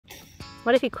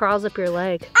What if he crawls up your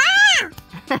leg?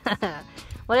 Ah!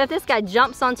 What if this guy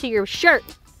jumps onto your shirt?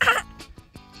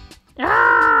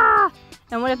 Ah!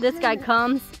 And what if this guy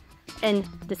comes and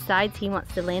decides he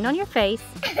wants to land on your face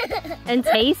and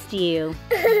taste you?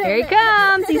 Here he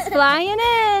comes. He's flying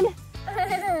in.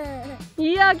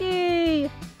 Yucky.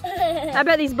 I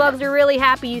bet these bugs are really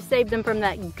happy you saved them from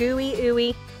that gooey,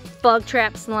 ooey bug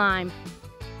trap slime.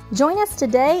 Join us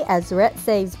today as Rhett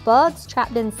saves bugs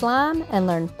trapped in slime and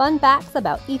learn fun facts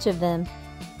about each of them.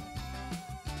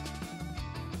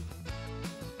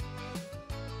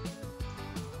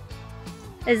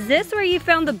 Is this where you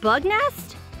found the bug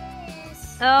nest?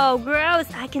 Yes. Oh, gross.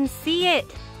 I can see it.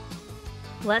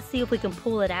 Let's see if we can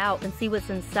pull it out and see what's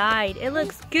inside. It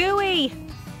looks gooey.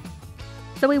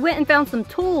 So we went and found some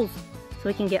tools so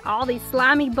we can get all these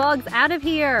slimy bugs out of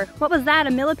here. What was that,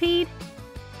 a millipede?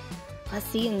 Let's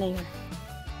see in there.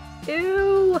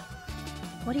 Ew.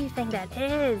 What do you think that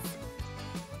is?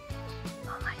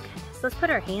 Oh my goodness. Let's put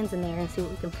our hands in there and see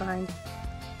what we can find.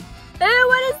 Ew,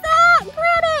 what is that?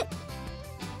 Grab it.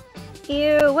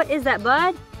 Ew, what is that,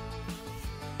 bud?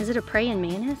 Is it a praying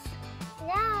mantis?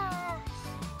 No.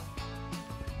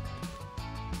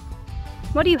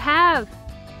 What do you have?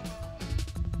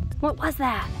 What was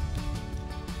that?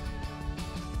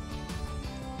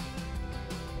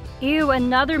 Ew,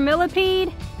 another millipede?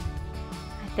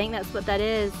 I think that's what that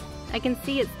is. I can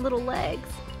see its little legs.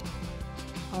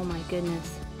 Oh my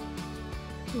goodness.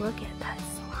 Look at that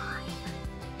slime.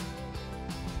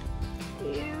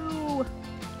 Ew.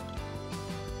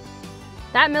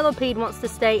 That millipede wants to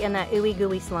stay in that ooey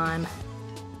gooey slime.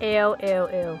 Ew, ew,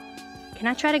 ew. Can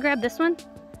I try to grab this one?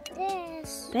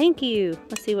 Yes. Thank you.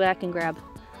 Let's see what I can grab.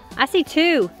 I see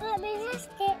two. Let me just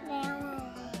get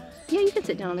down. Yeah, you can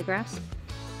sit down on the grass.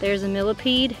 There's a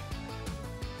millipede.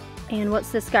 And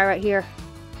what's this guy right here?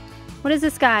 What is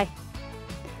this guy?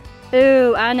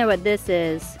 Ooh, I know what this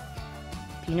is.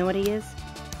 Do you know what he is?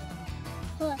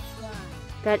 Horsefly.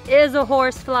 That is a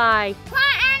horsefly.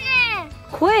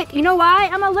 Quick, you know why?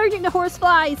 I'm allergic to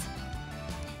horseflies.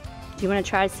 Do you want to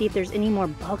try to see if there's any more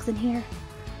bugs in here?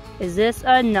 Is this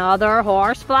another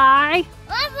horsefly?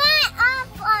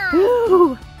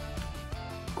 Ooh,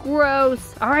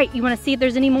 gross. All right, you want to see if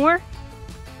there's any more?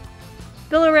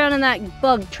 Feel around in that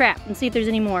bug trap and see if there's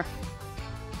any more.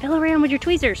 Feel around with your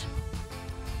tweezers.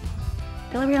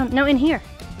 Feel around, no, in here.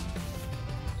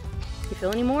 You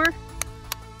feel any more?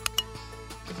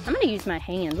 I'm gonna use my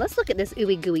hand. Let's look at this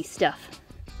ooey gooey stuff.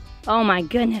 Oh my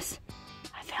goodness.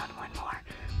 I found one more.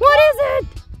 What is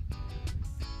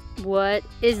it? What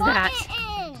is that?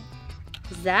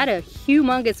 Is that a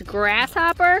humongous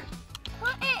grasshopper?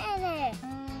 Put it in it.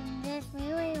 This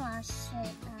really wash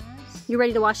it off. You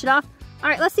ready to wash it off? All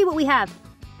right, let's see what we have.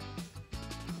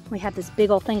 We have this big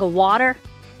old thing of water.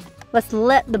 Let's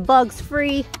let the bugs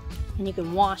free and you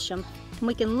can wash them. And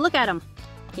we can look at them.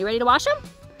 You ready to wash them?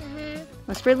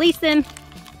 Let's release them.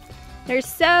 They're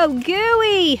so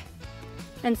gooey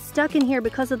and stuck in here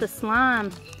because of the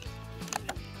slime.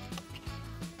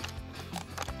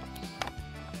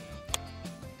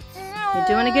 They're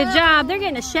doing a good job. They're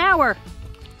getting a shower.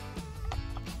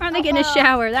 Aren't they getting a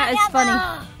shower? That is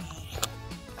funny.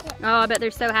 Oh, I bet they're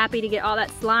so happy to get all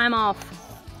that slime off.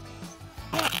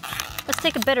 Let's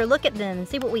take a better look at them and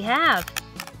see what we have.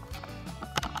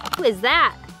 Who is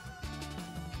that?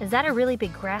 Is that a really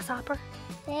big grasshopper?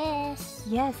 Yes.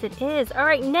 Yes, it is. All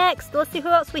right, next, let's see who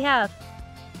else we have.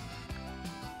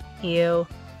 Ew,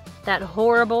 that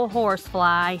horrible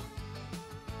horsefly.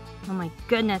 Oh my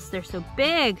goodness, they're so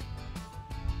big.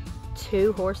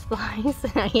 2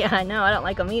 horseflies? Yeah, I know, I don't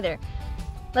like them either.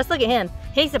 Let's look at him.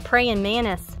 He's a praying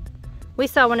mantis. We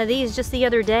saw one of these just the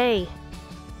other day.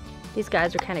 These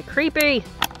guys are kind of creepy.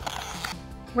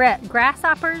 Rhett,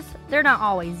 grasshoppers, they're not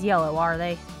always yellow, are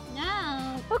they?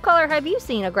 No. What color have you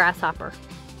seen a grasshopper?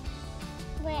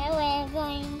 We're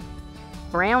going.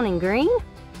 Brown and green?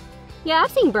 Yeah,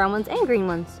 I've seen brown ones and green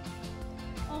ones.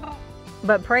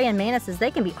 But praying mantises,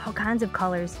 they can be all kinds of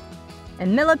colors.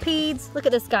 And millipedes, look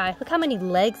at this guy. Look how many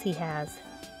legs he has.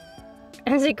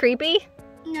 Is it creepy?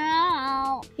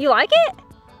 No. You like it?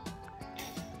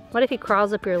 What if he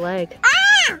crawls up your leg?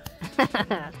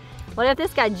 Ah! What if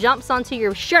this guy jumps onto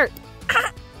your shirt?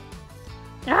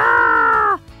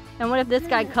 Ah! And what if this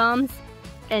guy comes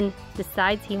and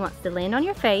decides he wants to land on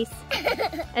your face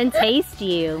and taste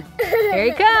you? Here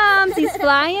he comes. He's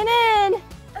flying in.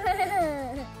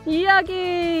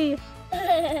 Yucky.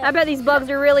 I bet these bugs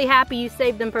are really happy you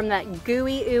saved them from that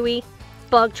gooey, ooey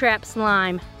bug trap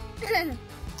slime.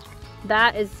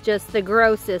 That is just the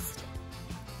grossest.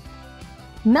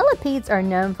 Millipedes are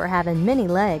known for having many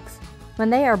legs. When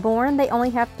they are born, they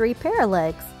only have 3 pair of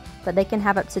legs. but they can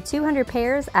have up to 200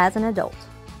 pairs as an adult.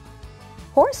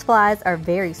 Horseflies are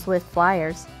very swift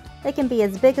flyers. They can be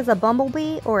as big as a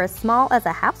bumblebee or as small as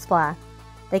a housefly.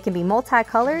 They can be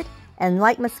multicolored, and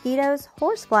like mosquitoes,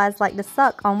 horseflies like to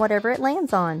suck on whatever it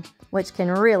lands on, which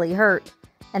can really hurt,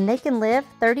 and they can live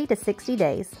 30 to 60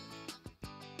 days.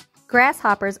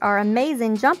 Grasshoppers are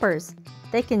amazing jumpers.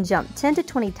 They can jump 10 to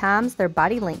 20 times their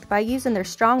body length by using their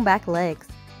strong back legs.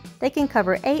 They can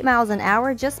cover 8 miles an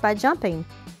hour just by jumping.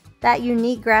 That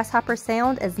unique grasshopper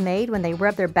sound is made when they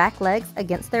rub their back legs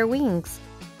against their wings.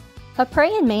 A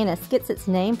praying mantis gets its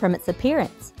name from its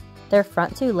appearance. Their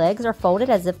front 2 legs are folded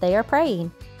as if they are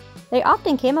praying. They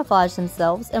often camouflage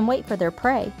themselves and wait for their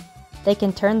prey. They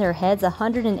can turn their heads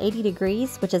 180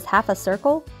 degrees, which is half a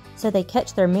circle, so they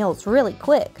catch their meals really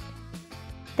quick.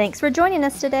 Thanks for joining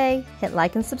us today. Hit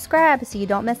like and subscribe so you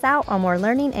don't miss out on more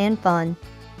learning and fun.